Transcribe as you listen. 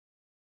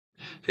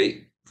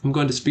Hey, I'm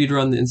going to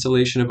speedrun the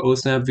installation of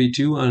oSnap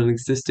v2 on an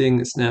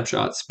existing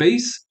Snapshot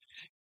Space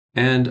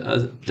and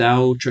a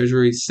DAO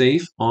Treasury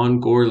safe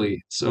on Goerli.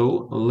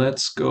 So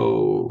let's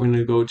go. We're going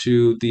to go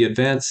to the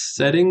advanced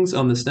settings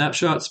on the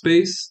Snapshot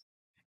Space,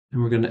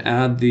 and we're going to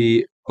add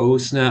the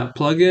oSnap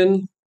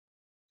plugin,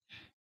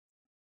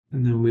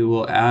 and then we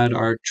will add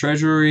our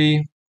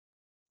treasury.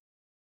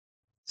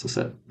 So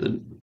set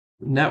the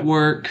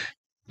network,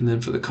 and then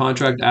for the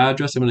contract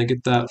address, I'm going to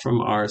get that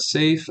from our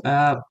safe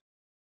app.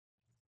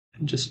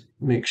 And just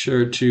make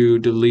sure to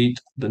delete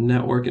the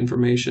network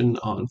information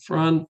on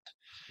front.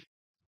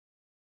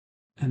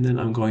 And then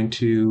I'm going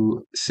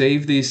to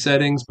save these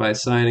settings by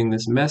signing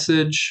this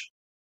message.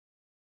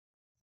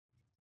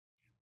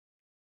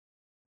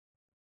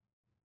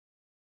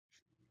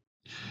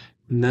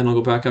 And then I'll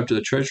go back up to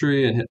the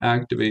treasury and hit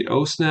activate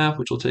oSnap,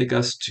 which will take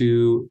us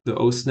to the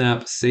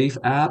oSnap Safe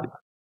app.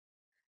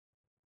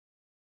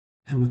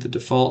 And with the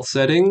default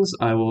settings,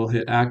 I will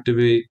hit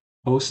activate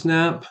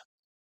oSnap,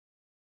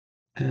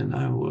 and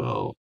I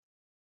will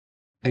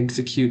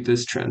execute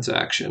this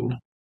transaction.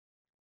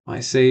 My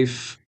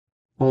safe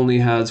only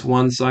has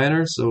one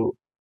signer, so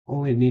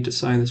only need to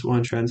sign this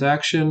one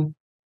transaction.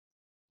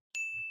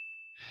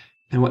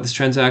 And what this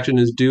transaction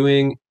is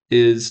doing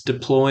is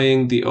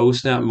deploying the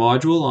oSnap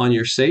module on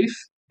your safe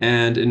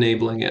and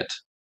enabling it.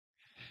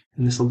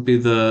 And this will be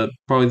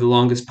probably the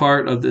longest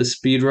part of this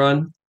speed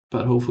run,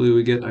 but hopefully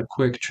we get a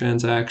quick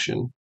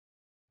transaction.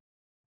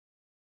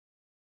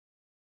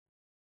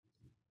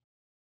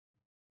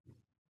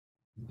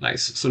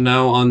 Nice. So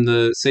now on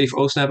the Safe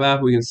oSnap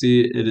app, we can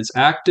see it is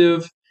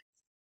active.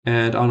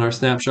 And on our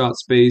Snapshot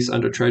Space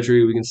under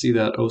Treasury, we can see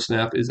that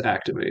oSnap is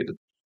activated.